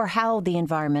change or how the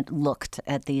environment looked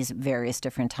at these various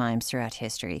different times throughout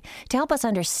history to help us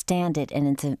understand it and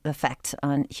its effect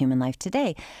on human life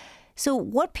today. So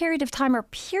what period of time or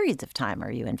periods of time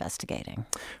are you investigating?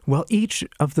 Well, each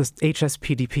of the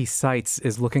HSPDP sites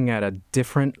is looking at a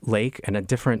different lake and a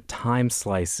different time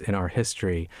slice in our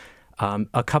history.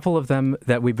 A couple of them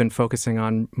that we've been focusing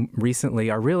on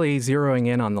recently are really zeroing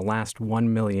in on the last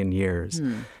 1 million years.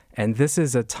 And this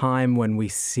is a time when we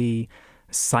see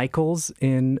cycles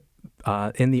in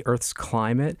the Earth's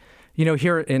climate. You know,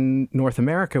 here in North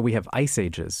America, we have ice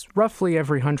ages, roughly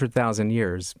every 100,000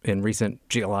 years in recent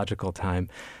geological time.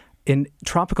 In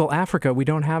tropical Africa, we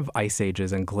don't have ice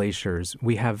ages and glaciers.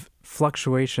 We have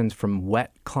fluctuations from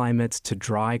wet climates to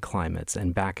dry climates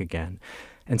and back again.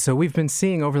 And so we've been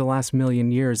seeing over the last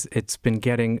million years, it's been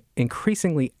getting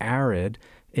increasingly arid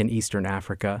in Eastern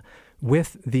Africa,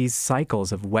 with these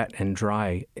cycles of wet and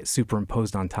dry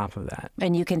superimposed on top of that.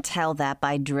 And you can tell that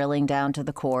by drilling down to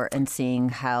the core and seeing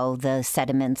how the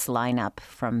sediments line up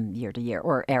from year to year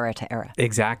or era to era.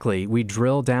 Exactly. We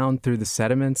drill down through the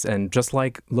sediments, and just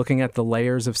like looking at the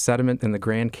layers of sediment in the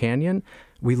Grand Canyon,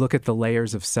 we look at the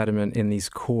layers of sediment in these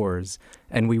cores,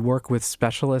 and we work with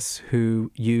specialists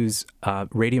who use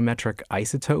radiometric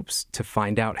isotopes to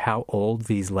find out how old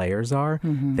these layers are.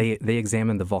 They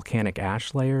examine the volcanic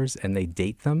ash layers and they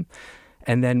date them.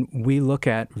 And then we look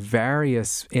at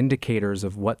various indicators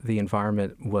of what the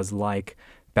environment was like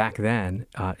back then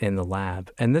in the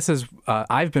lab. And this is,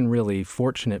 I've been really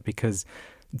fortunate because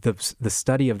the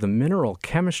study of the mineral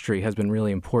chemistry has been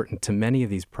really important to many of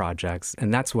these projects,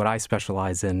 and that's what I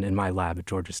specialize in my lab at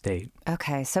Georgia State.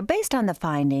 Okay, so based on the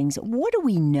findings, what do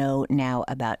we know now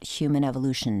about human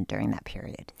evolution during that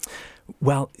period?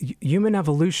 Well, human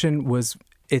evolution was,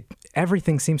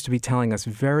 everything seems to be telling us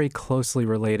very closely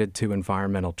related to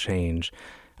environmental change.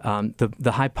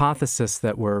 The hypothesis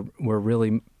that we're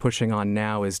really pushing on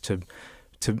now is to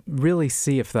really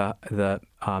see if the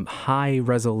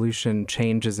high-resolution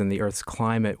changes in the Earth's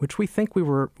climate, which we think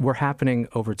were happening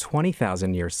over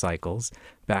 20,000-year cycles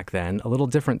back then, a little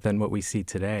different than what we see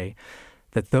today,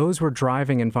 that those were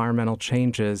driving environmental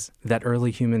changes that early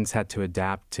humans had to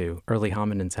adapt to, early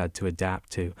hominins had to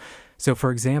adapt to. So, for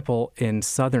example, in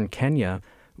southern Kenya,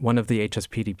 one of the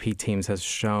HSPDP teams has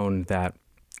shown that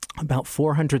about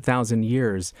 400,000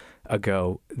 years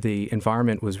ago, the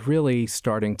environment was really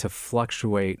starting to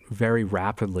fluctuate very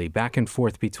rapidly back and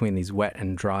forth between these wet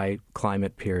and dry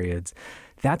climate periods.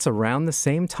 That's around the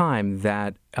same time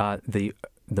that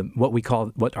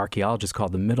what archaeologists call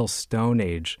the Middle Stone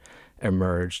Age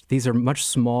emerged. These are much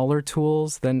smaller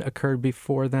tools than occurred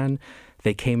before then.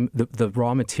 The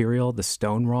raw material, the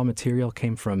stone raw material,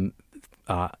 came from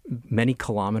many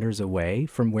kilometers away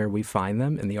from where we find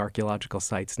them in the archaeological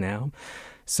sites now.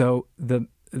 So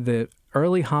the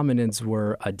early hominids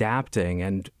were adapting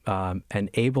and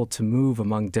able to move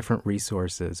among different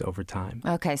resources over time.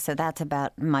 Okay, so that's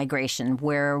about migration,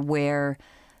 where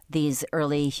these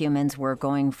early humans were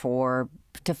going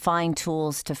to find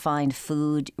tools, to find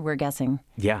food, we're guessing.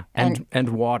 Yeah, and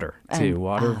water, too.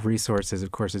 Water resources,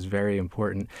 of course, is very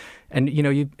important. And,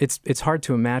 it's hard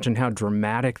to imagine how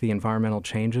dramatic the environmental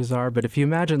changes are, but if you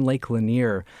imagine Lake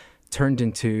Lanier turned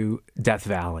into Death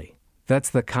Valley,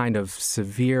 that's the kind of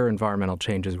severe environmental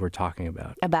changes we're talking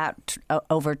about. About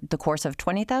over the course of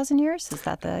 20,000 years? Is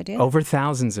that the idea? Over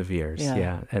thousands of years,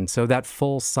 yeah. And so that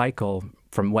full cycle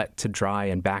from wet to dry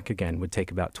and back again would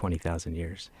take about 20,000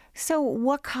 years. So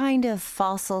what kind of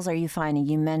fossils are you finding?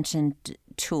 You mentioned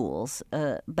tools,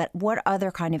 but what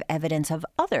other kind of evidence of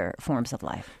other forms of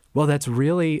life? Well, that's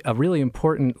really a really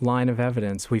important line of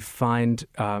evidence. We find,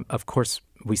 of course,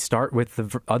 we start with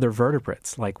the other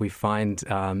vertebrates, like we find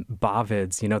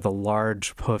bovids, the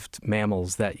large hoofed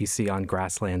mammals that you see on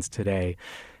grasslands today.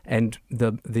 And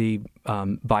the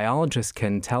biologists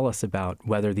can tell us about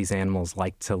whether these animals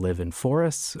like to live in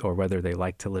forests or whether they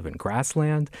like to live in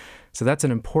grassland. So that's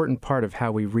an important part of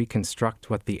how we reconstruct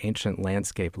what the ancient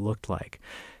landscape looked like.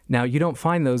 Now, you don't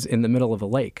find those in the middle of a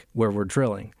lake where we're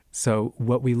drilling. So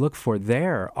what we look for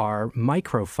there are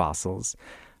microfossils,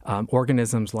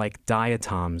 organisms like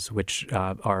diatoms, which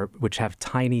have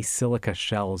tiny silica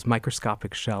shells,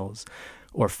 microscopic shells,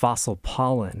 or fossil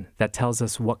pollen that tells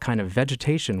us what kind of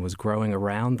vegetation was growing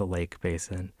around the lake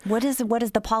basin. What is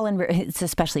the pollen? It's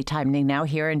especially timely now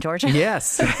here in Georgia.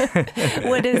 Yes.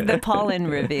 What does the pollen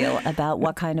reveal about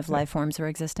what kind of life forms are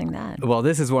existing then? Well,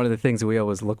 this is one of the things we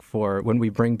always look for when we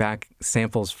bring back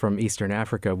samples from Eastern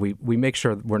Africa. We make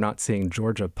sure we're not seeing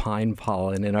Georgia pine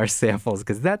pollen in our samples,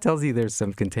 because that tells you there's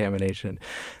some contamination.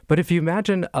 But if you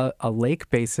imagine a lake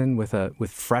basin with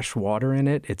fresh water in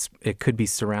it, it could be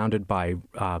surrounded by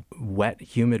wet,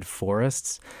 humid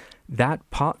forests. The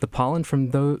pollen from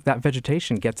that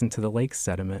vegetation gets into the lake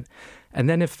sediment. And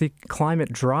then if the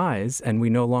climate dries and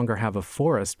we no longer have a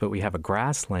forest, but we have a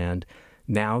grassland,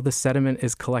 now the sediment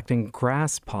is collecting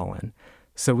grass pollen.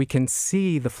 So we can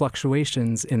see the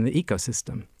fluctuations in the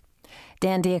ecosystem.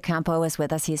 Dan D'Acampo is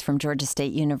with us. He's from Georgia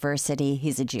State University.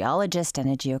 He's a geologist and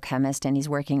a geochemist, and he's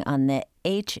working on the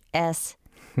HSPDP,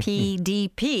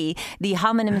 the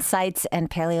Hominin Sites and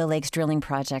Paleo Lakes Drilling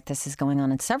Project. This is going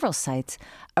on in several sites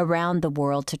around the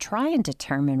world to try and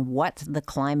determine what the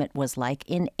climate was like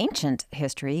in ancient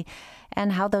history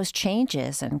and how those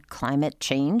changes and climate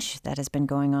change that has been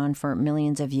going on for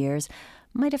millions of years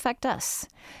might affect us.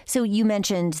 So you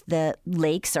mentioned the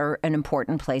lakes are an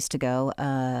important place to go.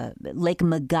 Lake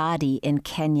Magadi in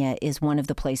Kenya is one of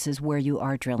the places where you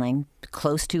are drilling,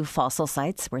 close to fossil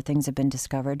sites where things have been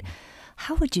discovered.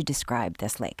 How would you describe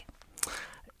this lake?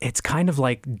 It's kind of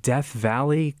like Death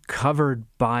Valley covered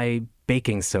by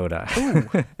baking soda. Ooh,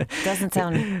 doesn't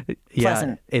sound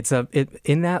pleasant. Yeah,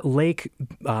 in that lake,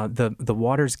 the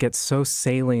waters get so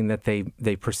saline that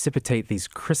they precipitate these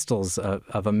crystals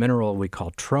of a mineral we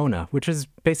call trona, which is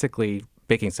basically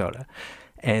baking soda.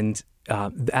 And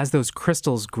as those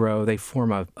crystals grow, they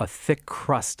form a thick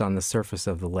crust on the surface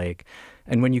of the lake.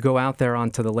 And when you go out there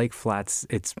onto the lake flats,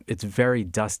 it's very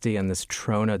dusty, and this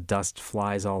trona dust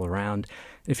flies all around.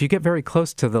 If you get very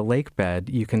close to the lake bed,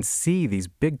 you can see these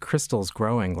big crystals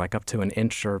growing, like up to an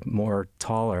inch or more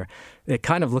taller. It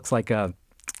kind of looks like a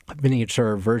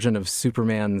miniature version of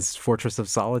Superman's Fortress of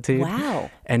Solitude.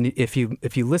 Wow. And if you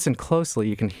listen closely,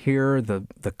 you can hear the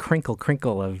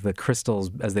crinkle of the crystals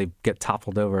as they get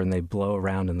toppled over and they blow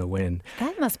around in the wind.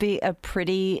 That must be a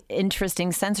pretty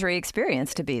interesting sensory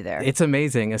experience to be there. It's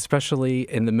amazing, especially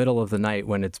in the middle of the night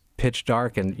when it's pitch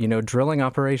dark. And, drilling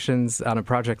operations on a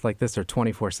project like this are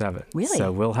 24/7. Really?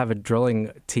 So we'll have a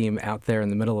drilling team out there in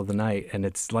the middle of the night, and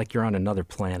it's like you're on another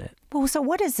planet. Well, so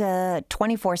what does a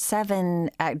 24/7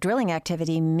 drilling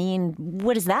activity mean?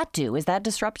 What does that do? Is that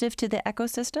disruptive to the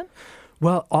ecosystem?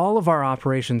 Well, all of our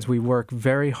operations, we work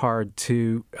very hard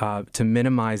to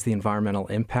minimize the environmental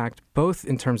impact, both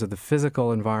in terms of the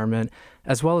physical environment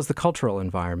as well as the cultural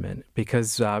environment.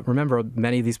 Because remember,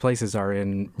 many of these places are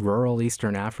in rural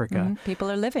Eastern Africa. Mm-hmm. People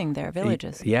are living there,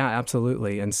 villages. Yeah,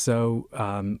 absolutely. And so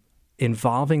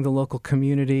involving the local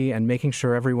community and making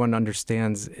sure everyone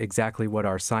understands exactly what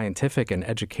our scientific and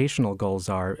educational goals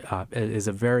are is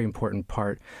a very important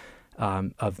part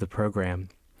of the program.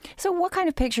 So what kind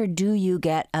of picture do you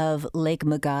get of Lake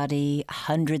Magadi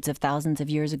hundreds of thousands of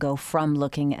years ago from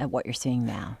looking at what you're seeing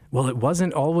now? Well, it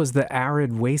wasn't always the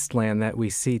arid wasteland that we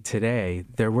see today.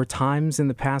 There were times in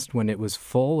the past when it was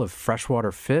full of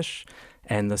freshwater fish,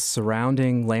 and the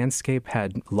surrounding landscape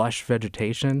had lush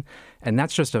vegetation. And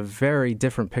that's just a very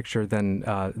different picture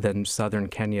than southern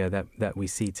Kenya that we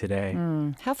see today.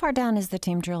 How far down is the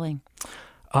team drilling?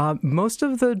 Most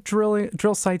of the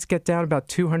drill sites get down about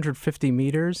 250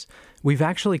 meters. We've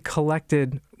actually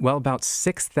collected, about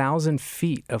 6,000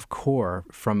 feet of core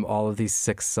from all of these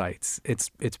 6 sites. It's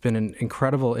been an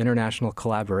incredible international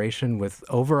collaboration with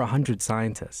over 100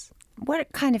 scientists.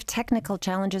 What kind of technical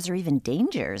challenges or even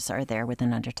dangers are there with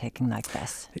an undertaking like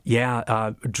this?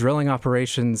 Yeah, drilling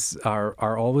operations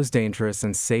are always dangerous,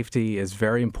 and safety is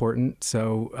very important.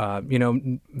 So,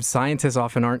 scientists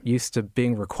often aren't used to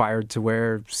being required to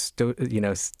wear,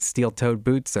 steel-toed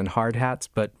boots and hard hats,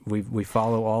 but we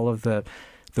follow all of the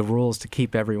rules to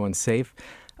keep everyone safe.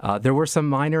 There were some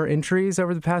minor injuries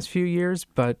over the past few years,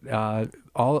 but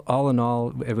all in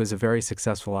all, it was a very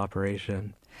successful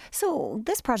operation. So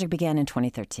this project began in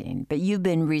 2013, but you've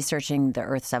been researching the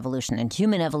Earth's evolution and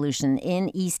human evolution in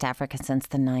East Africa since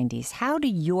the 90s. How do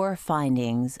your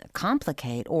findings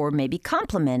complicate or maybe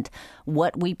complement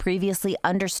what we previously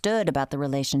understood about the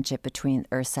relationship between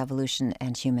Earth's evolution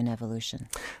and human evolution?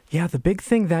 Yeah, the big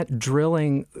thing that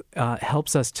drilling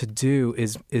helps us to do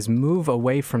is move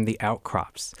away from the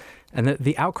outcrops. And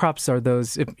the outcrops are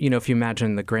those, if you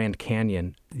imagine the Grand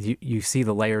Canyon, you see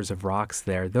the layers of rocks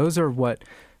there. Those are what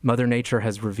Mother Nature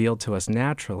has revealed to us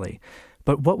naturally.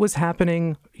 But what was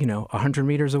happening, 100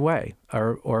 meters away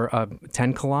or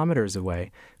 10 kilometers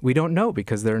away? We don't know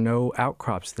because there are no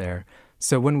outcrops there.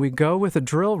 So when we go with a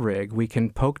drill rig, we can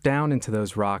poke down into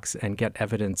those rocks and get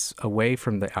evidence away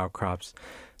from the outcrops.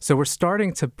 So we're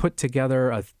starting to put together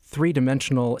a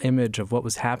three-dimensional image of what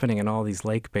was happening in all these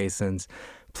lake basins.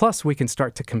 Plus, we can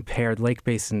start to compare lake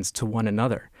basins to one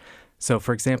another. So,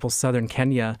 for example, southern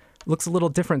Kenya looks a little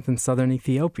different than southern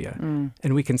Ethiopia.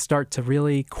 And we can start to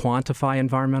really quantify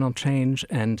environmental change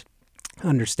and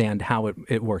understand how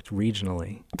it worked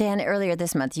regionally. Dan, earlier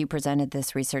this month, you presented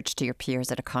this research to your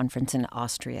peers at a conference in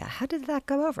Austria. How did that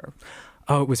go over?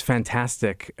 Oh, it was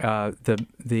fantastic.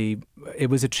 It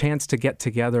was a chance to get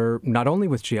together not only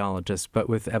with geologists, but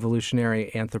with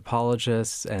evolutionary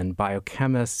anthropologists and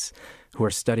biochemists who are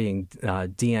studying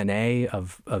DNA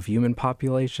of human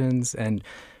populations and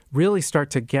really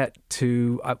start to get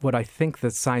to what I think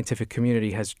the scientific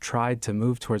community has tried to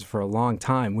move towards for a long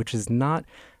time, which is not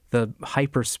the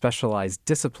hyper-specialized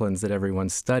disciplines that everyone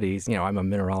studies. I'm a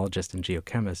mineralogist and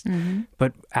geochemist.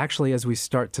 But actually, as we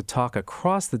start to talk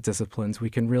across the disciplines, we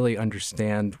can really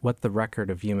understand what the record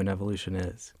of human evolution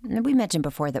is. We mentioned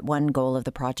before that one goal of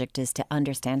the project is to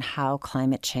understand how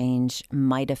climate change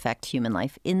might affect human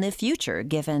life in the future,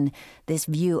 given this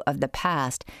view of the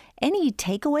past. Any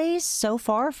takeaways so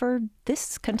far for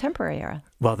this contemporary era?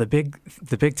 Well, the big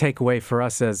takeaway for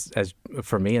us,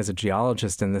 for me as a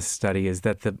geologist in this study, is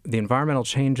that the environmental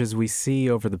changes we see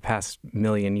over the past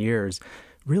million years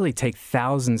really take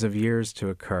thousands of years to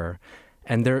occur.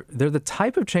 And they're the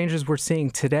type of changes we're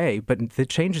seeing today, but the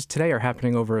changes today are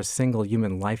happening over a single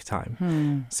human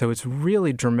lifetime. So it's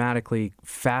really dramatically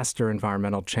faster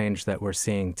environmental change that we're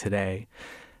seeing today.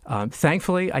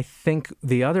 Thankfully, I think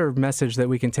the other message that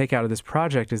we can take out of this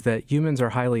project is that humans are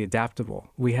highly adaptable.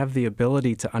 We have the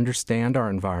ability to understand our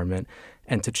environment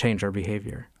and to change our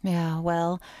behavior. Yeah,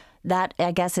 well, that,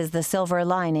 I guess, is the silver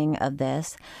lining of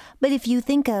this. But if you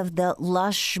think of the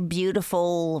lush,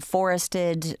 beautiful,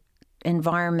 forested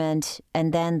environment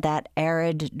and then that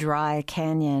arid, dry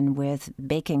canyon with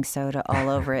baking soda all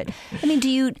over it, I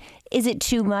mean, is it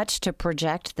too much to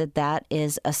project that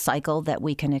is a cycle that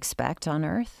we can expect on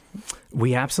Earth?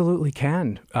 We absolutely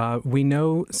can. We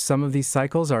know some of these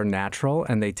cycles are natural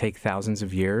and they take thousands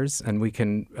of years, and we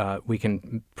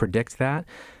can predict that.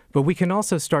 But we can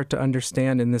also start to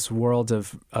understand in this world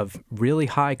of really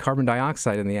high carbon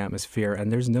dioxide in the atmosphere,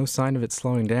 and there's no sign of it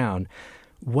slowing down.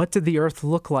 What did the Earth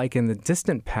look like in the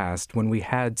distant past when we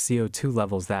had CO2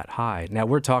 levels that high? Now,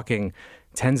 we're talking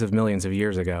tens of millions of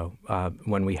years ago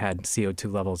when we had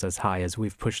CO2 levels as high as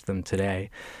we've pushed them today.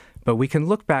 But we can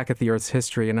look back at the Earth's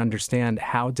history and understand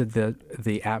how did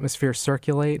the atmosphere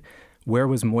circulate, where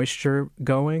was moisture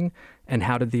going, and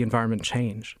how did the environment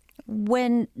change?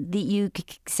 When you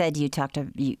said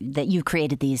that you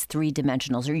created these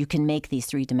three-dimensionals, or you can make these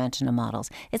three-dimensional models,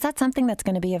 is that something that's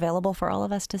going to be available for all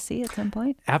of us to see at some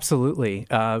point? Absolutely.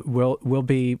 We'll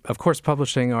be, of course,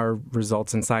 publishing our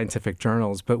results in scientific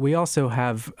journals, but we also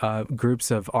have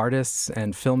groups of artists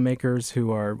and filmmakers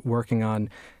who are working on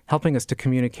helping us to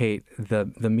communicate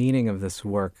the meaning of this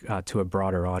work to a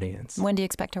broader audience. When do you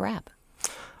expect to wrap?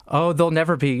 Oh, there'll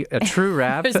never be a true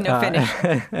wrap. There's no finish.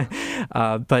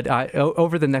 But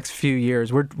over the next few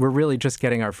years, we're really just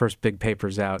getting our first big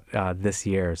papers out this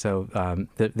year. So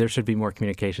there should be more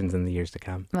communications in the years to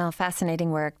come. Well,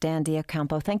 fascinating work. Dan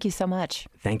D'Ocampo, thank you so much.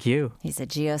 Thank you. He's a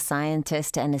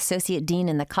geoscientist and associate dean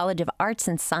in the College of Arts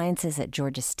and Sciences at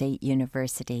Georgia State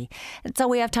University. That's all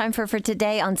we have time for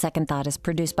today. On Second Thought is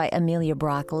produced by Amelia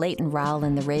Brock, Leighton Rowell,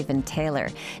 and the Raven Taylor.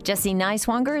 Jesse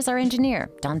Neiswanger is our engineer.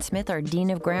 Don Smith, our dean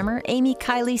of grammar. Amy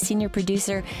Kiley, senior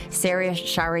producer. Sarah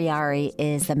Shariari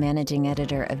is the managing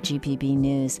editor of GPB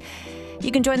News.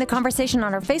 You can join the conversation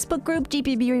on our Facebook group,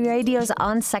 GPB Radio's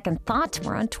On Second Thought.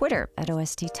 We're on Twitter at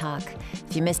OST Talk.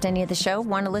 If you missed any of the show,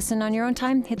 want to listen on your own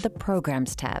time, hit the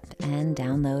Programs tab and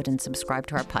download and subscribe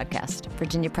to our podcast.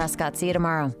 Virginia Prescott, see you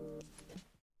tomorrow.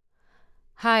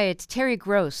 Hi, it's Terry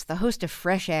Gross, the host of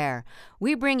Fresh Air.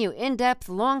 We bring you in-depth,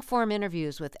 long-form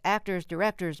interviews with actors,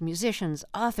 directors, musicians,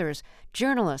 authors,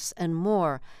 journalists, and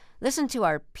more. Listen to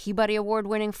our Peabody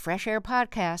Award-winning Fresh Air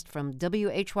podcast from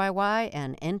WHYY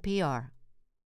and NPR.